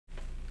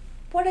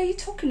What are you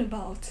talking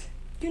about?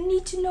 You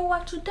need to know how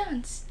to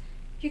dance.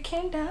 You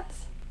can't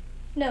dance?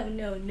 No.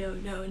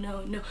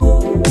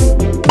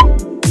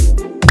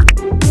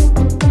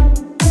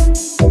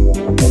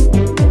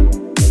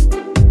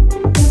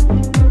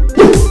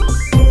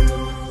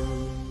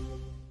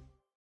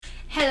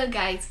 Hello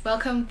guys,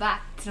 welcome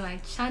back to my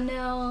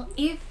channel.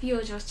 If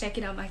you're just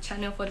checking out my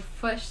channel for the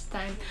first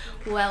time,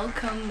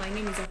 welcome. My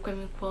name is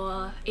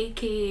Okwemikwa,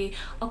 aka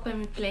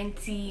Okwemi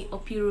Plenty,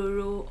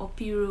 Opiroro,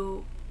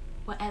 Opiro,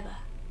 whatever.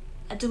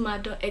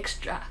 Adumado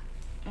extra.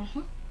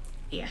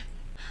 Yeah,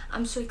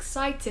 I'm so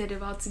excited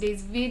about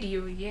today's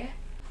video.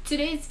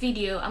 Today's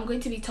video I'm going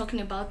to be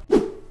talking about.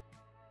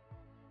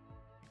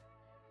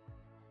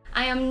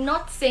 I am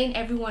not saying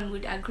everyone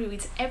would agree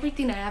with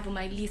everything I have on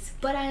my list,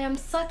 but I am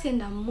certain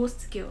that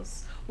most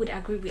girls would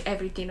agree with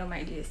everything on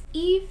my list.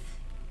 If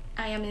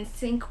I am in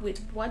sync with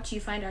what you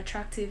find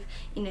attractive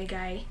in a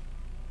guy,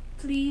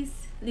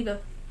 please leave a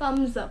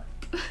thumbs up.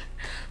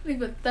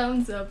 Leave a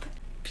thumbs up.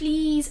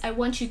 Please, I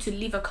want you to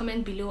leave a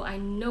comment below. I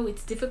know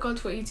it's difficult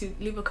for you to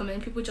leave a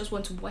comment. People just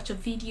want to watch a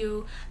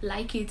video,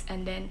 like it,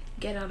 and then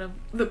get out of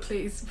the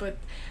place. But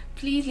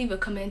please leave a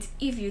comment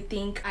if you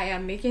think I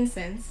am making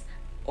sense,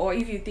 or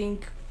if you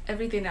think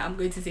everything that I'm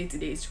going to say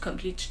today is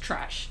complete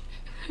trash.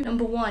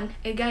 Number one,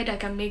 a guy that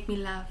can make me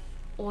laugh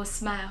or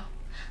smile.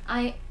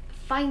 I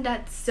find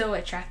that so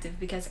attractive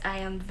because I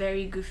am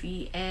very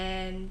goofy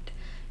and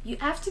you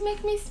have to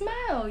make me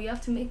smile, you have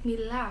to make me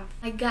laugh.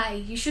 My guy,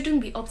 you shouldn't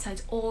be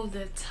uptight all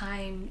the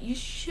time. You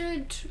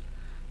should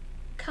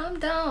calm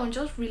down,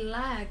 just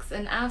relax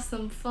and have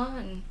some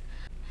fun.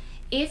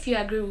 If you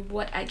agree with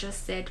what I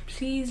just said,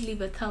 please leave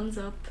a thumbs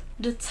up.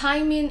 The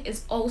timing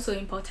is also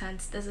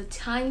important. There's a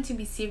time to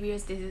be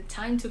serious, there's a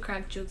time to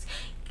crack jokes.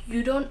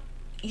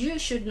 You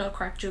should not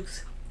crack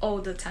jokes all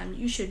the time.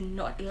 You should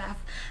not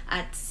laugh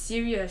at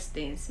serious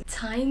things.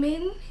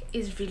 Timing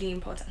is really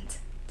important.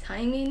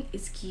 Timing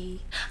is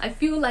key. I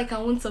feel like I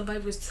won't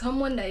survive with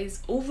someone that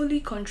is overly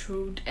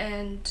controlled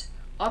and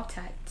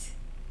uptight.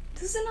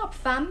 Listen up,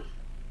 fam.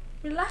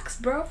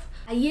 Relax, bruv.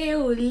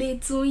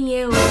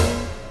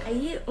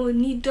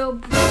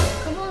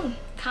 Come on,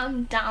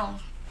 calm down.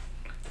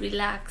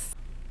 Relax.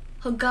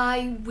 A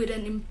guy with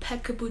an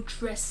impeccable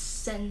dress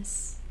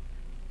sense.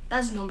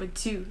 That's number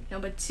two.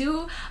 Number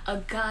two,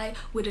 a guy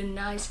with a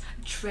nice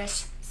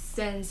dress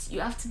sense.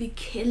 You have to be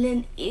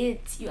killing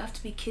it. You have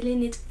to be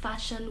killing it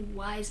fashion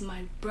wise,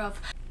 my bruv.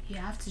 You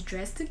have to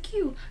dress to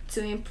kill,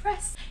 to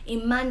impress. A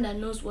man that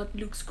knows what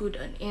looks good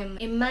on him,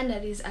 a man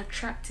that is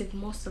attractive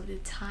most of the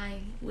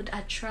time, would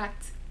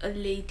attract a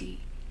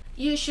lady.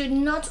 You should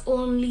not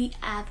only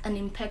have an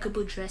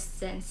impeccable dress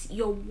sense,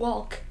 your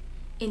walk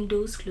in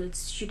those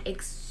clothes should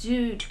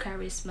exude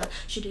charisma,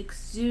 should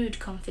exude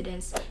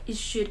confidence, it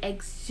should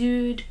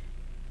exude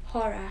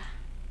horror.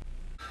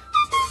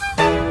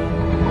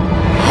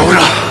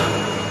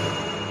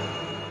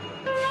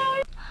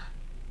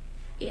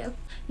 Yep.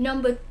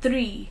 Number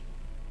three,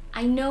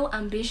 I know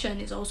ambition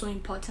is also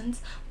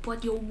important,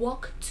 but your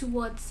walk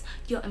towards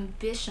your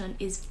ambition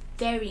is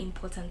very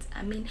important.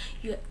 I mean,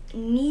 you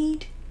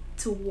need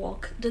to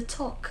walk the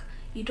talk.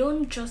 You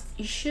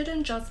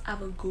shouldn't just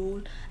have a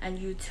goal and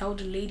you tell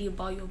the lady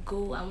about your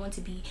goal. I want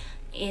to be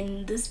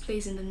in this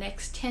place in the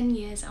next 10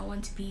 years. I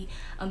want to be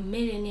a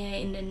millionaire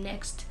in the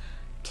next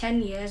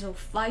 10 years or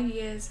 5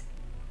 years,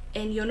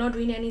 and you're not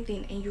doing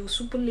anything and you're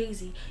super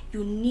lazy.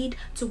 You need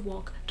to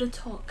walk the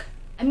talk.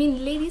 I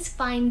mean, ladies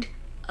find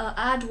a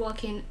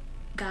hard-working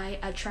guy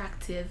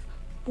attractive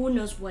who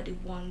knows what he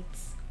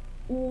wants,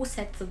 who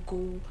sets a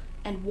goal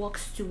and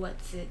works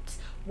towards it,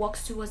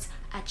 works towards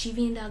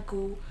achieving that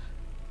goal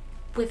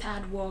with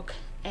hard work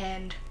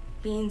and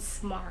being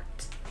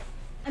smart.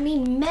 I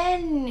mean,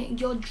 men,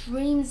 your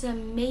dreams are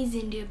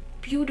amazing, they're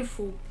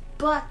beautiful,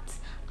 but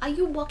are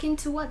you working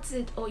towards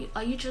it, or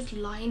are you just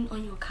lying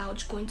on your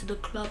couch going to the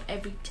club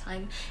every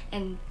time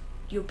and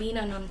you're being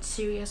an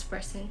unserious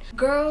person?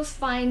 Girls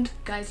find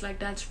guys like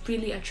that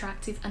really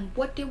attractive, and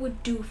what they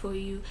would do for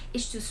you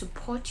is to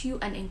support you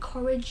and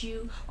encourage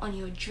you on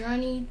your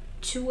journey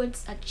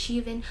towards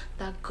achieving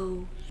that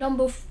goal.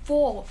 Number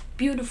four,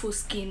 beautiful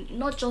skin.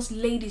 Not just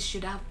ladies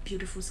should have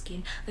beautiful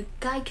skin. A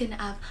guy can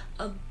have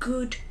a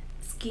good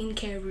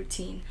skincare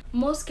routine.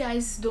 Most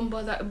guys don't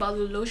bother about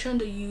the lotion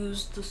they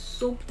use, the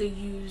soap they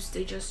use.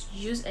 They just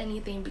use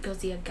anything because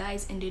they are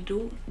guys and they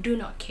do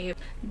not care.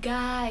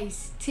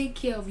 Guys, take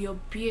care of your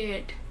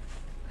beard.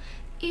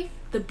 If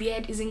the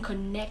beard isn't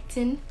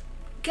connecting,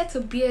 get a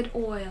beard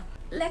oil.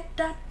 Let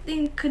that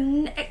thing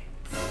connect.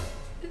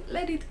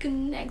 Let it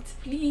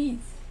connect, please.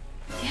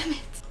 Damn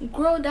it.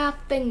 Grow that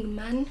thing,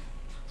 man.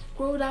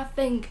 Grow that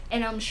thing.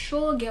 And I'm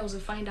sure girls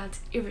will find that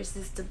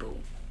irresistible.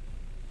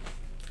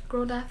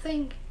 Grow that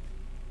thing.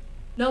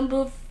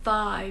 Number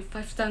five.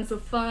 5 stands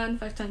of fun,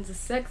 5 stands of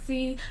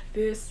sexy.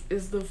 This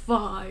is the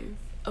 5.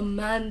 A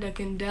man that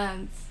can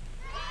dance.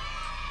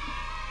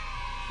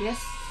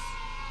 Yes.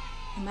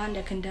 A man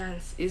that can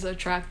dance is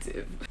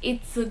attractive.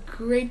 It's a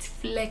great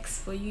flex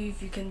for you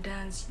if you can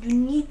dance. You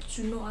need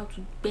to know how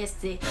to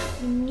best it.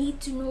 You need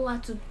to know how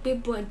to pay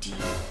body.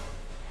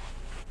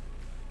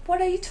 What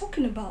are you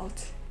talking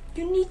about?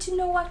 You need to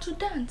know how to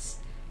dance.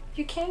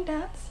 You can't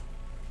dance?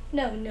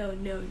 No, no,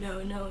 no,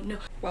 no, no, no.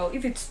 Well,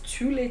 if it's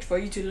too late for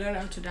you to learn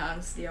how to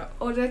dance, there are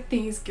other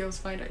things girls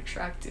find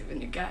attractive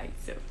in a guy.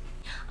 So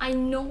I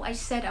know I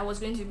said I was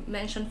going to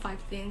mention 5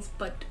 things,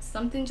 but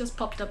something just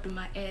popped up in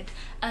my head.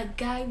 A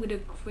guy with a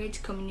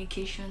great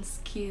communication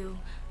skill.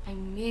 I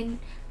mean,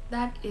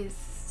 that is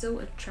so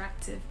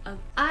attractive.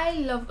 I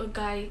love a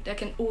guy that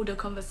can hold a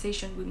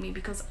conversation with me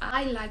because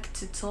I like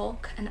to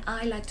talk and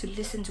I like to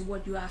listen to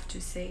what you have to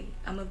say.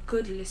 I'm a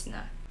good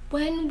listener.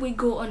 When we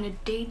go on a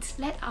date,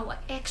 let our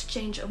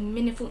exchange of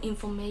meaningful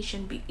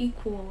information be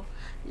equal.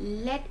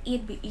 Let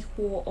it be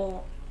equal,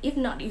 or if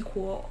not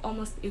equal,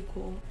 almost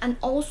equal. And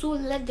also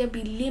let there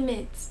be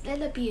limits. Let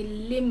there be a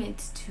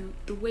limit to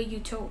the way you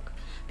talk,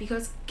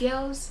 because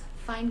girls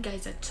find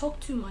guys that talk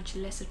too much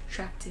less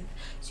attractive.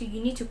 So you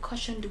need to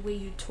caution the way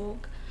you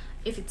talk.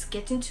 If it's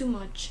getting too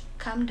much,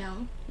 calm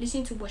down,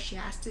 listen to what she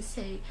has to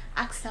say,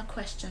 ask her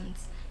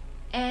questions,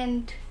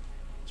 and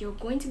you're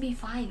going to be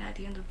fine at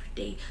the end of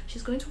the day.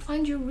 She's going to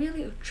find you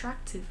really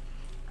attractive,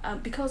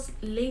 because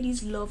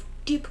ladies love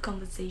deep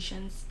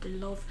conversations. They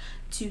love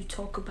to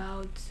talk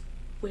about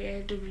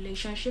where the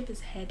relationship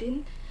is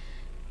heading.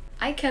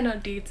 I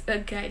cannot date a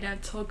guy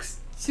that talks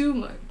too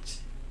much.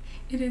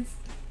 It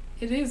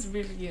is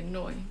really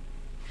annoying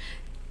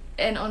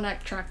and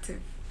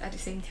unattractive at the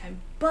same time.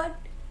 But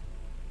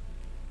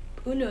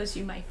who knows,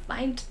 you might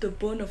find the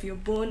bone of your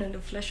bone and the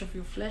flesh of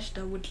your flesh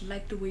that would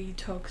like the way you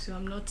talk. So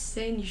I'm not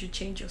saying you should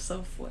change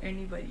yourself for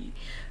anybody,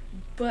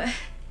 but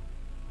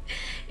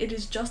it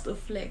is just a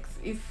flex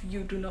if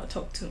you do not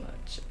talk too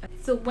much.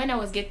 So when I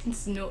was getting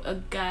to know a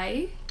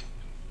guy,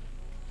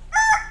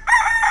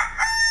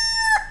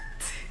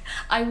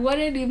 I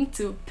wanted him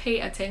to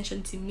pay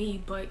attention to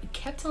me, but he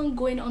kept on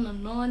going on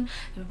and on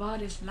about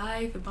his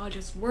life, about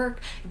his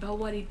work, about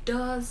what he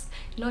does,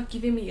 not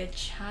giving me a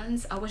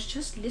chance. I was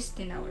just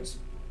listening. I was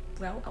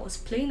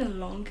playing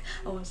along.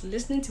 I was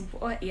listening to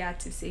what he had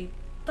to say,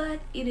 but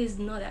it is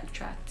not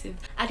attractive.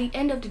 At the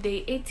end of the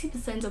day,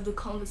 80% of the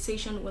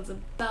conversation was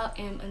about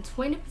him and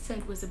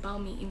 20% was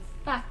about me. In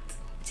fact,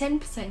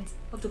 10%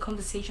 of the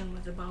conversation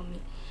was about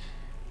me.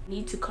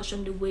 Need to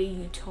caution the way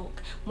you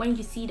talk. When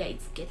you see that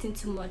it's getting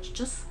too much,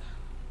 just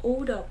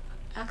hold up,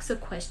 ask her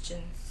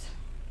questions,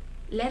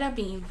 let her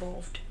be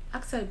involved,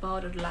 ask her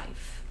about her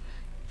life.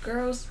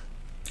 Girls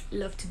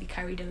love to be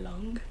carried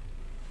along,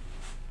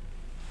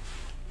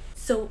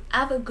 so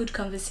have a good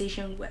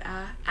conversation with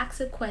her, ask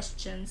her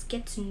questions,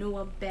 get to know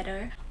her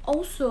better.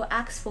 Also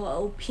ask for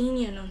her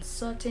opinion on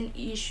certain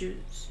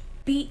issues.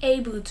 Be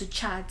able to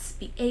chat,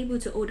 be able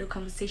to hold a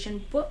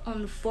conversation both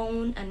on the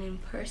phone and in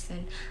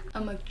person.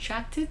 I'm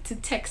attracted to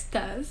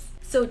texters.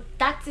 So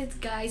that's it,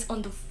 guys,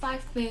 on the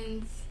 5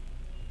 things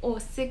or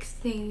 6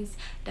 things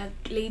that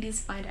ladies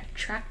find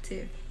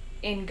attractive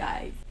in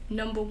guys.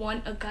 Number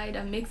 1, a guy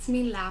that makes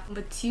me laugh.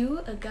 Number 2,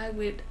 a guy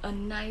with a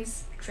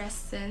nice dress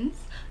sense.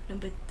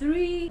 Number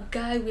 3, a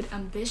guy with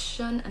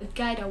ambition, and a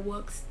guy that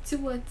works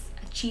towards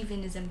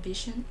achieving his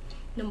ambition.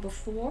 Number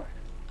 4,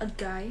 a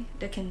guy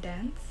that can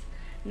dance.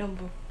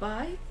 Number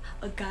 5,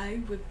 a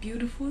guy with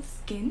beautiful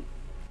skin.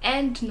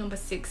 And number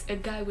 6, a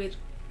guy with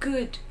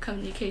good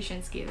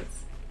communication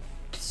skills.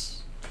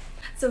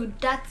 So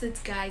that's it,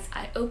 guys.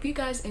 I hope you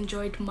guys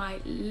enjoyed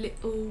my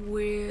little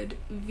weird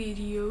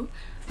video.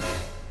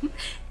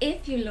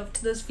 If you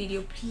loved this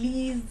video,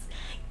 please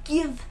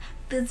give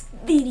this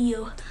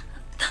video a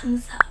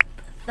thumbs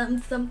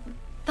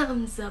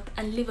up,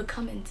 and leave a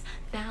comment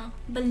down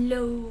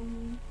below.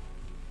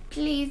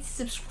 Please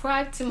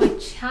subscribe to my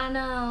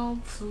channel.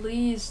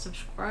 Please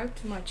subscribe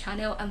to my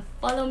channel and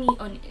follow me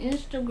on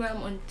Instagram,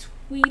 on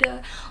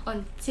Twitter,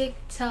 on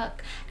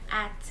TikTok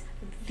at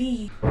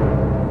the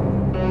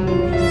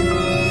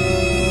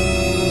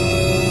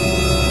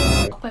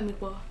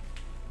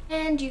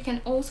and you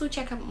can also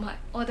check out my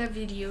other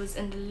videos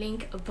in the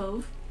link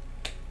above.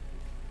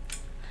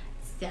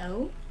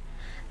 So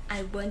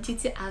I want you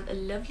to have a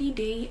lovely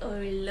day or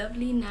a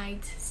lovely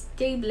night.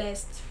 Stay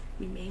blessed,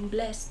 remain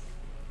blessed.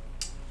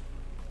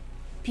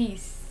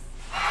 Peace.